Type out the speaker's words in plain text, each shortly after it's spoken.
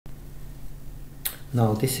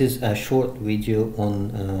Now this is a short video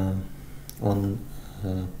on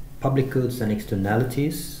public goods and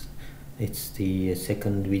externalities. It's the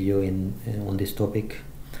second video on this topic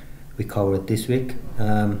we covered this week.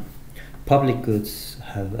 Public goods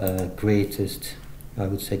have a greatest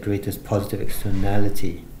positive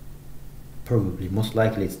externality. Probably, most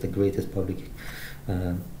likely, it's the greatest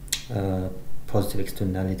positive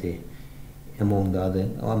externality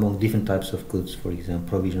among different types of goods. For example,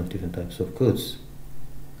 provision of different types of goods.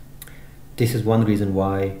 This is one reason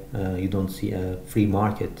why you don't see free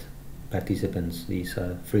market participants. These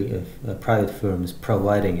are private firms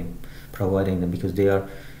providing them, because they are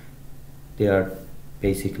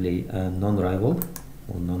basically non-rival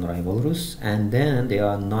or non-rivalrous, and then they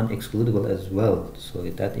are non-excludable as well. So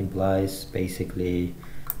that implies basically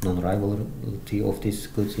non-rivalry of these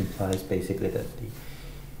goods implies basically that the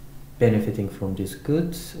benefiting from this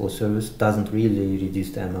goods or service doesn't really reduce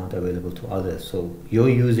the amount available to others. So your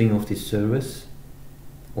using of this service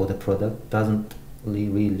or the product doesn't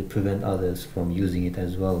really prevent others from using it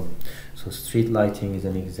as well. So street lighting is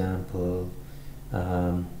an example.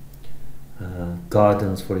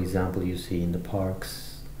 Gardens, for example, you see in the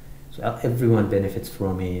parks. So everyone benefits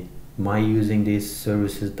from it. My using these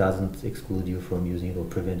services doesn't exclude you from using it or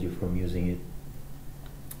prevent you from using it.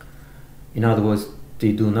 In other words,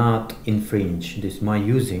 they do not infringe. This my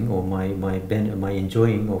using or my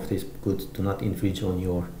enjoying of these goods do not infringe on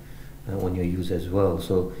your use as well.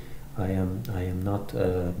 So I am not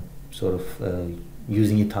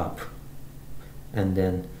using it up, and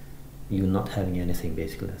then you not having anything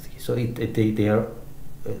basically. So they are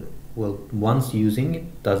well, once using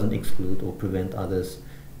it doesn't exclude or prevent others'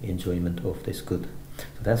 enjoyment of this good.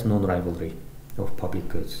 So that's non-rivalry of public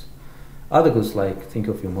goods. Other goods, like think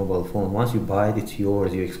of your mobile phone. Once you buy it, it's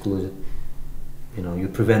yours. You exclude it. You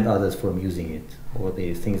prevent others from using it. Or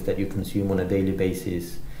the things that you consume on a daily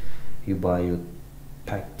basis. You buy your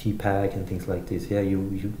tea pack and things like this. Yeah,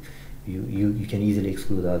 you can easily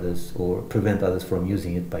exclude others or prevent others from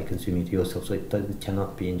using it by consuming it yourself. So it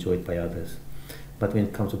cannot be enjoyed by others. But when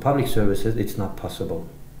it comes to public services, it's not possible.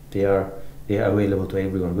 They are available to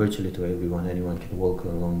everyone, virtually to everyone. Anyone can walk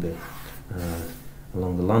along the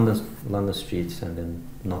London streets and then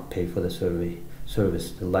not pay for the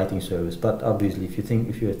service, the lighting service. But obviously, if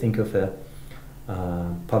you think of a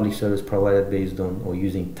public service provided based on or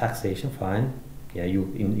using taxation, fine. Yeah, you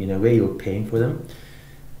in a way you're paying for them.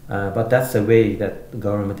 But that's a way that the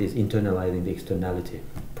government is internalizing the externality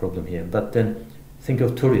problem here. But then think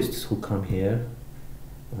of tourists who come here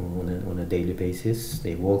on a daily basis.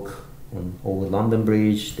 They walk over London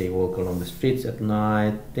Bridge, they walk along the streets at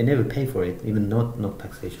night. They never pay for it, even not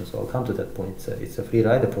taxation. So I'll come to that point. It's a free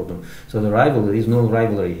rider problem. So there is no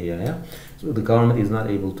rivalry here. Yeah. So the government is not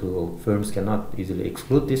able to, or firms cannot easily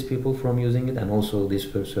exclude these people from using it, and also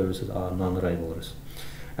these services are non-rivalrous.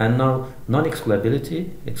 And now,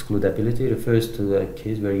 excludability refers to a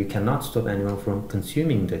case where you cannot stop anyone from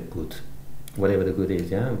consuming the good, whatever the good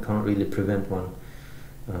is. Yeah, you can't really prevent one.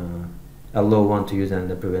 Allow one to use and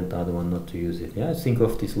then prevent the other one not to use it. Yeah, think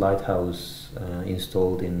of this lighthouse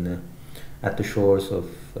installed at the shores of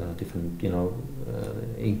different,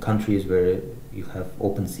 in countries where you have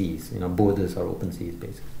open seas. Borders are open seas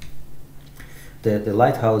basically. The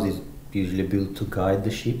lighthouse is usually built to guide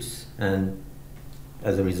the ships, and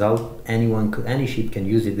as a result, any ship can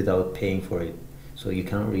use it without paying for it. So you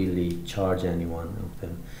can't really charge anyone of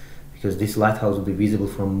them, because this lighthouse will be visible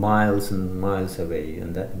from miles and miles away,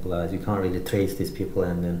 and that implies you can't really trace these people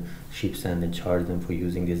and then ships and then charge them for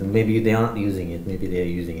using this. And maybe they aren't using it, maybe they are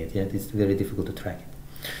using it. Yeah, it's very difficult to track it.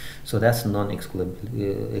 So that's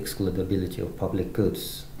non-excludability of public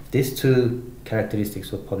goods. These two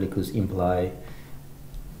characteristics of public goods imply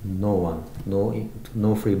no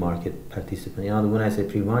free market participant. When I say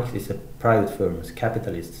free market, it's private firms,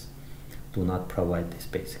 capitalists do not provide this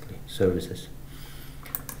basically services.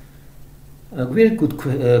 A very good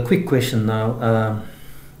quick question now,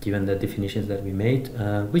 given the definitions that we made.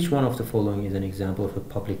 Which one of the following is an example of a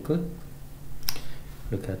public good?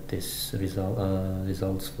 Look at this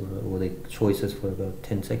results or the choices for about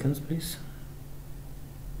 10 seconds, please.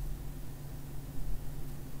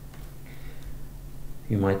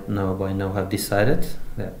 You might by now have decided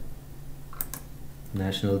that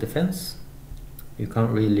national defense. You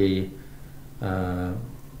can't really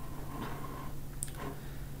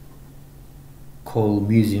call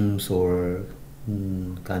museums or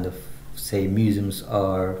kind of say museums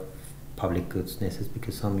are public goods necessarily,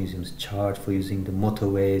 because some museums charge for using the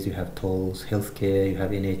motorways. You have tolls, healthcare, you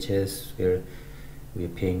have NHS where we are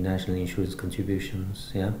paying national insurance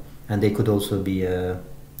contributions. Yeah, and they could also be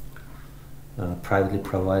privately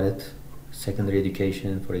provided secondary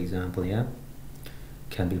education, for example, yeah,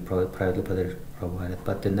 can be privately provided.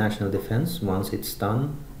 But the national defense, once it's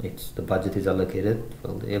done, the budget is allocated,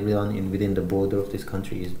 well, everyone within the border of this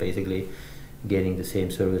country is basically getting the same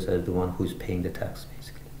service as the one who's paying the tax,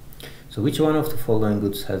 basically. So which one of the following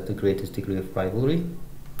goods has the greatest degree of rivalry?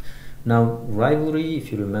 Now, rivalry,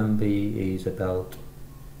 if you remember, is about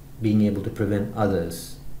being able to prevent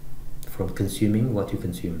others from consuming what you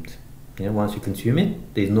consumed. Yeah, once you consume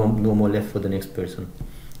it, there's no more left for the next person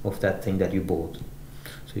of that thing that you bought.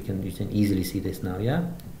 So you can easily see this now. Yeah,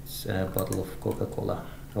 it's a bottle of Coca-Cola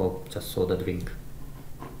or just soda drink.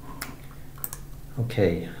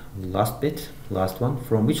 Okay, last one.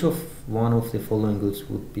 From which of one of the following goods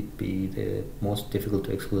would it be the most difficult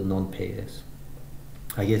to exclude non-payers?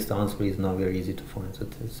 I guess the answer is now very easy to find. So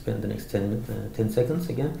to spend the next 10 seconds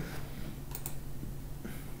again.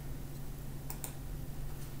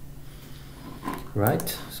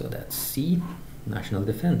 Right, so that's C, national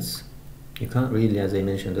defense. You can't really, as I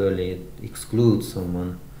mentioned earlier, exclude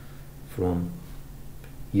someone from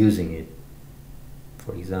using it.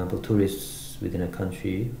 For example, tourists within a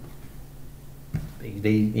country,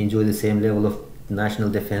 they enjoy the same level of national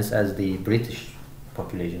defense as the British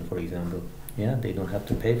population, for example. Yeah, they don't have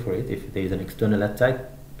to pay for it. If there is an external attack,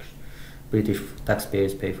 British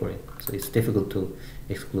taxpayers pay for it. So it's difficult to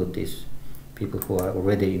exclude these people who are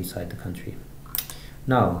already inside the country.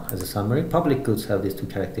 Now, as a summary, public goods have these two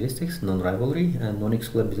characteristics, non-rivalry and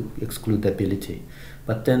non-excludability.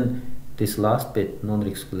 But then this last bit,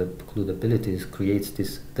 non-excludability, creates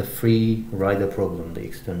the free rider problem, the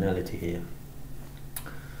externality here.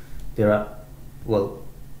 There are, well,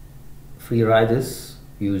 free riders,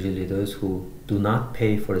 usually those who do not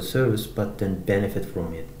pay for a service but then benefit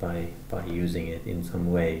from it by using it in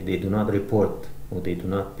some way. They do not report, or they do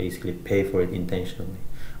not basically pay for it intentionally.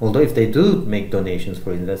 Although if they do make donations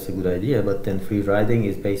for it, that's a good idea, but then free riding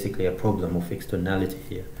is basically a problem of externality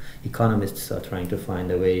here. Economists are trying to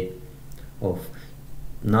find a way of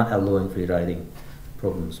not allowing free riding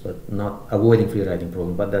problems, but not avoiding free riding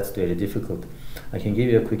problem, but that's very difficult. I can give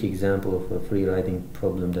you a quick example of a free riding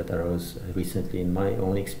problem that arose recently in my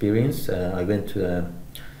own experience. I went to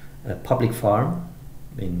a public farm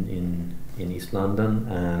in East London,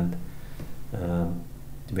 and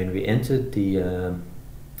when we entered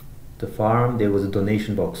the farm, there was a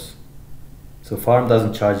donation box. So farm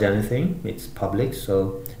doesn't charge anything, it's public,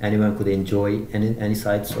 so anyone could enjoy any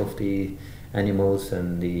sides of the animals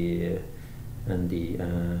and the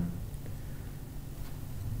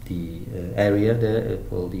area there.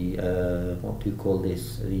 Well, what do you call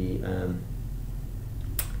this?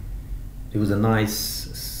 There was a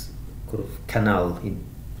nice sort of canal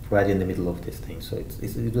right in the middle of this thing, so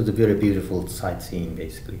it was a very beautiful sightseeing,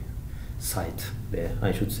 basically. Site there,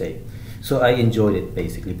 I should say. So I enjoyed it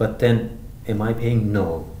basically, but then am I paying?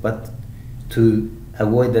 No. But to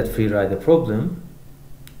avoid that free rider problem,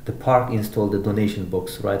 the park installed a donation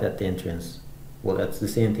box right at the entrance. Well, that's the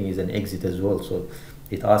same thing as an exit as well, so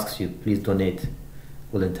it asks you, please donate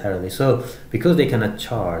voluntarily. So because they cannot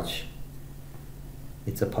charge,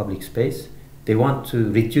 it's a public space, they want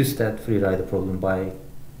to reduce that free rider problem by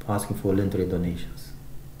asking for voluntary donations.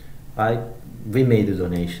 We made a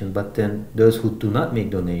donation, but then those who do not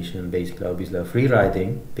make donation basically obviously are free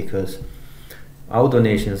riding, because our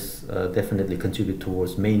donations definitely contribute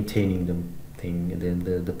towards maintaining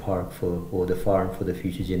the park or the farm for the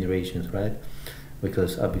future generations, right?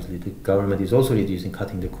 Because obviously the government is also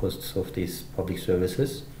cutting the costs of these public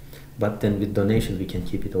services, but then with donations we can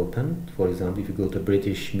keep it open. For example, if you go to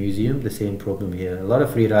British Museum, the same problem here. A lot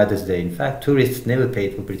of free riders there. In fact, tourists never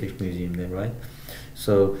paid for British Museum there, right?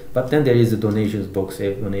 So, but then there is a donations box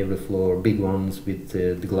on every floor, big ones with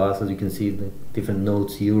the glasses. You can see the different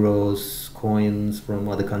notes, euros, coins from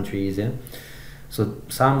other countries. Yeah. So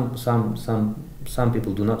some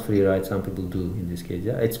people do not free ride, some people do in this case.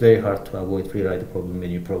 Yeah, it's very hard to avoid free rider problem when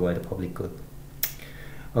you provide a public good.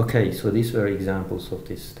 Okay, so these were examples of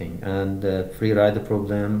this thing, and free rider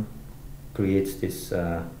problem creates this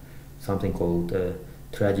something called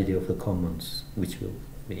tragedy of the commons, which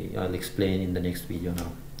I'll explain in the next video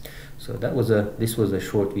now. So this was a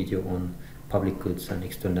short video on public goods and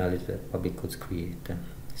externalities that public goods create.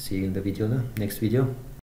 See you in the next video.